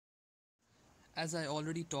As I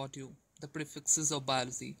already taught you the prefixes of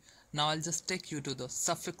biology, now I'll just take you to the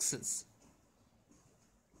suffixes.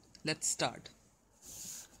 Let's start.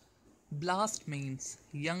 Blast means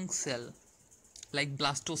young cell, like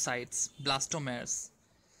blastocytes, blastomeres.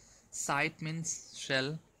 Cyte means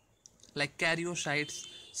shell, like karyocytes.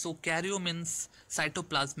 So karyo means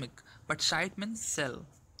cytoplasmic, but cyte means cell.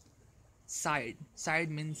 Side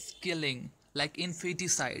means killing, like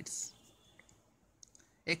infanticides.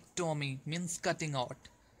 Ectomy means cutting out,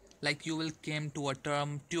 like you will came to a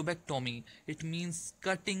term tubectomy. It means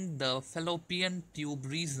cutting the fallopian tube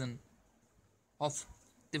region of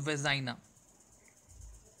the vagina,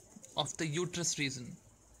 of the uterus region.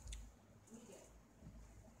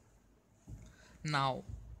 Now,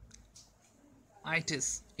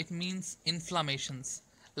 itis, it means inflammations,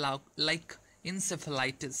 like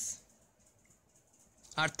encephalitis,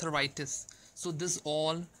 arthritis. So this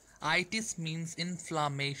all, itis means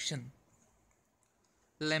inflammation.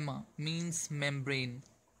 Lemma means membrane,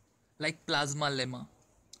 like plasma lemma,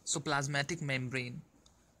 so plasmatic membrane.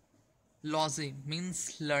 Logy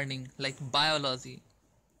means learning, like biology.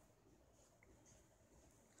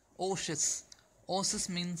 Osis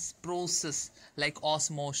means process, like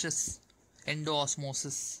osmosis,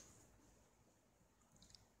 endoosmosis.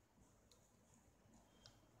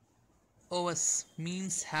 Os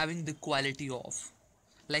means having the quality of,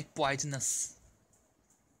 like poisonous.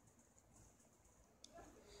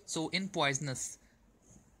 So in poisonous,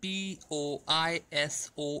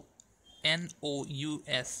 Poisonous.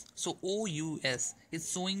 So OUS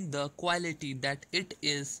is showing the quality that it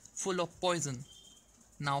is full of poison.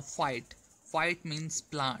 Now Fight means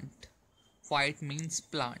plant. Fill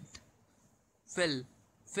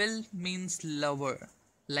means lover,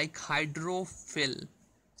 like hydrophil.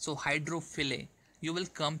 So hydrophile. You will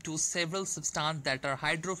come to several substances that are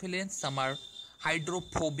hydrophilic, some are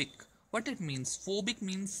hydrophobic. What it means? Phobic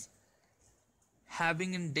means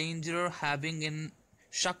having in danger, having in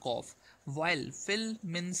shock of, while phil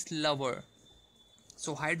means lover.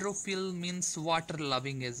 So hydrophil means water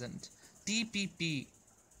loving agent. TPP.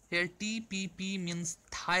 Here TPP means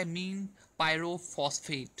thiamine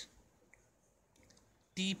pyrophosphate.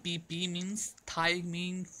 TPP means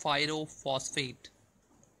thiamine pyrophosphate.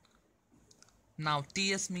 Now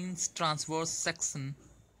TS means transverse section.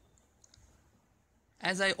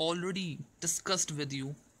 As I already discussed with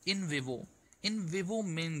you, in vivo. In vivo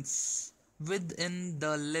means within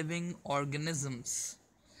the living organisms.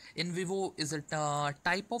 In vivo is a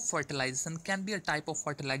type of fertilization, can be a type of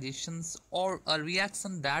fertilizations or a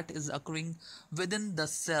reaction that is occurring within the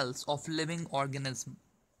cells of living organism.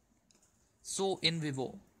 So in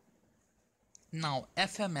vivo. Now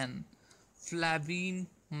FMN, flavine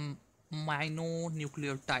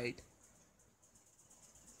mononucleotide.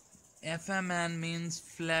 FMN means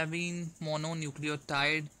flavine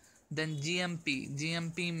mononucleotide. Then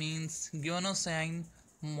GMP means guanosine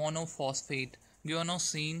monophosphate.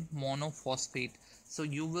 So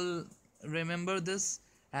you will remember this,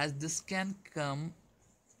 as this can come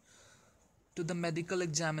to the medical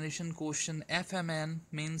examination question. FMN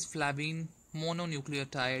means flavine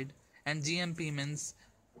mononucleotide and GMP means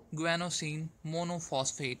guanosine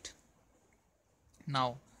monophosphate.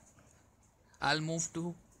 Now I'll move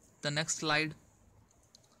to the next slide.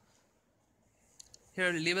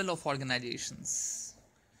 Here, level of organizations.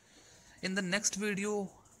 In the next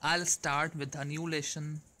video, I'll start with a new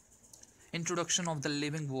lesson, introduction of the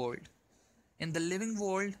living world. In the living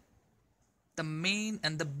world, the main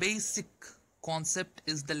and the basic concept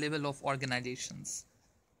is the level of organizations.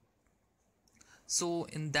 So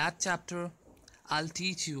in that chapter, I'll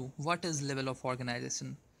teach you what is level of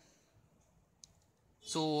organization.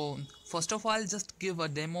 So first of all, I'll just give a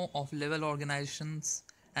demo of level organizations,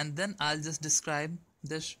 and then I'll just describe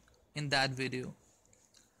this in that video.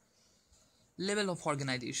 Level of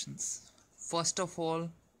organizations. First of all,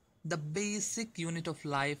 the basic unit of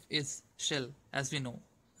life is cell, as we know.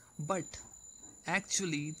 But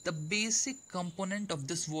actually, the basic component of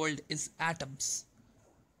this world is atoms.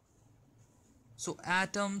 So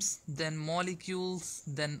atoms, then molecules,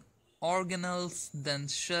 then organelles, then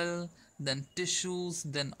cell, then tissues,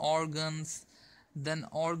 then organs, then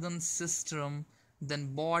organ system,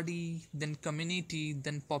 then body, then community,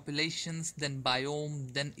 then populations, then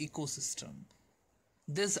biome, then ecosystem.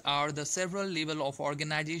 These are the several levels of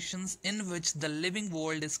organizations in which the living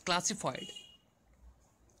world is classified.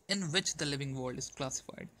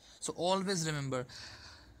 So always remember,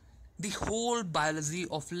 the whole biology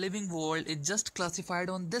of living world is just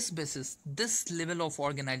classified on this basis, this level of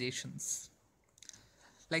organizations.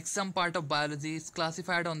 Like some part of biology is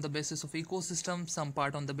classified on the basis of ecosystem, some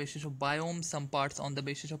part on the basis of biome, some parts on the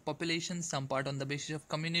basis of population, some part on the basis of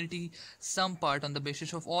community, some part on the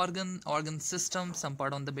basis of organ system, some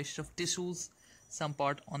part on the basis of tissues, some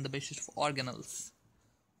part on the basis of organelles.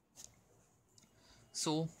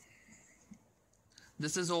 So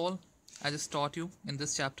this is all I just taught you in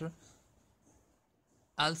this chapter.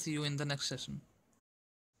 I'll see you in the next session.